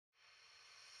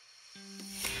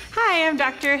Hi, I'm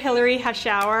Dr. Hillary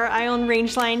Hushauer. I own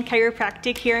Rangeline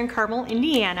Chiropractic here in Carmel,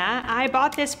 Indiana. I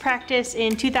bought this practice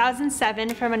in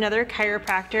 2007 from another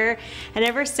chiropractor, and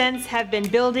ever since have been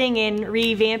building and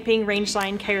revamping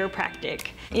Rangeline Chiropractic.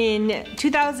 In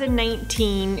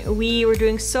 2019, we were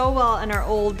doing so well in our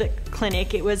old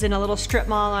clinic. It was in a little strip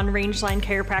mall on Rangeline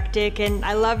Chiropractic, and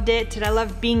I loved it, and I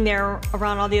loved being there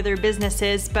around all the other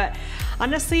businesses, but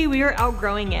honestly, we were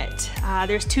outgrowing it.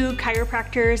 There's two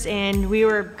chiropractors, and we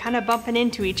were kind of bumping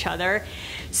into each other.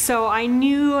 So I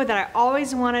knew that I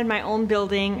always wanted my own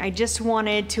building. I just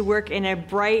wanted to work in a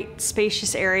bright,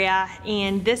 spacious area,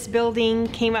 and this building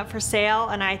came up for sale,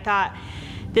 and I thought,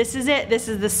 this is it. This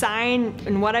is the sign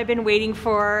and what I've been waiting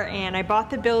for. And I bought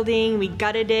the building, we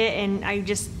gutted it, and I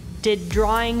just did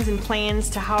drawings and plans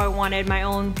to how I wanted my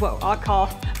own, what I'll call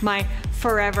my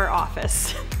forever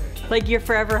office. Like your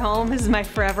forever home, this is my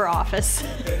forever office.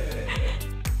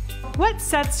 What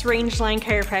sets Rangeline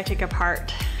Chiropractic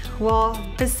apart? Well,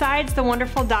 besides the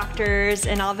wonderful doctors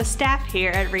and all the staff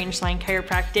here at Rangeline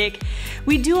Chiropractic,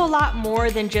 we do a lot more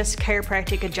than just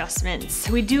chiropractic adjustments.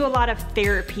 We do a lot of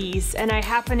therapies, and I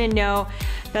happen to know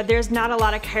that there's not a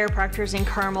lot of chiropractors in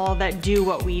Carmel that do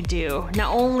what we do.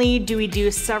 Not only do we do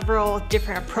several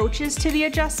different approaches to the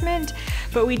adjustment,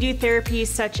 but we do therapies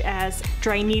such as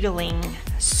dry needling,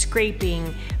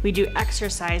 scraping, we do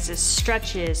exercises,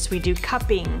 stretches, we do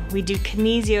cupping, we do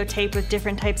kinesio tape with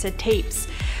different types of tapes.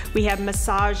 We have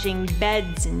massaging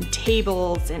beds and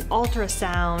tables and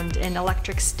ultrasound and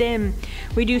electric stim.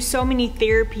 We do so many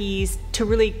therapies to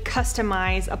really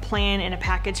customize a plan and a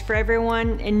package for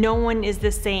everyone, and no one is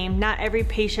the same. Not every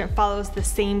patient follows the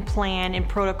same plan and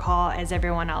protocol as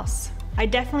everyone else. I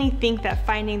definitely think that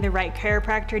finding the right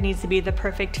chiropractor needs to be the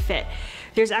perfect fit.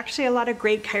 There's actually a lot of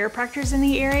great chiropractors in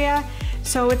the area,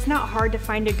 so it's not hard to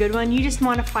find a good one. You just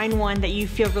want to find one that you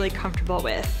feel really comfortable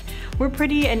with. We're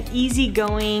pretty an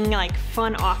easygoing, like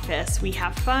fun office. We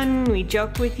have fun, we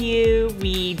joke with you,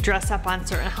 we dress up on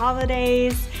certain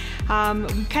holidays.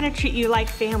 We kind of treat you like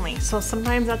family, so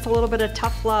sometimes that's a little bit of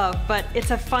tough love, but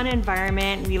it's a fun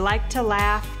environment. We like to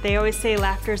laugh. They always say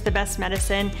laughter is the best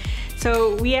medicine,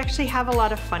 so we actually have a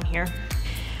lot of fun here.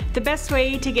 The best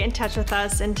way to get in touch with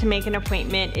us and to make an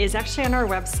appointment is actually on our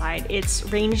website. It's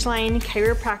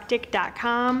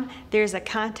rangelinechiropractic.com. There's a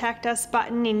contact us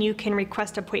button, and you can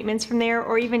request appointments from there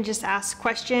or even just ask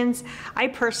questions. I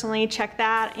personally check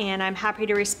that, and I'm happy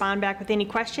to respond back with any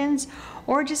questions,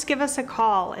 or just give us a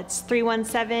call. It's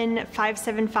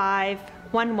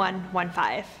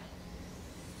 317-575-1115.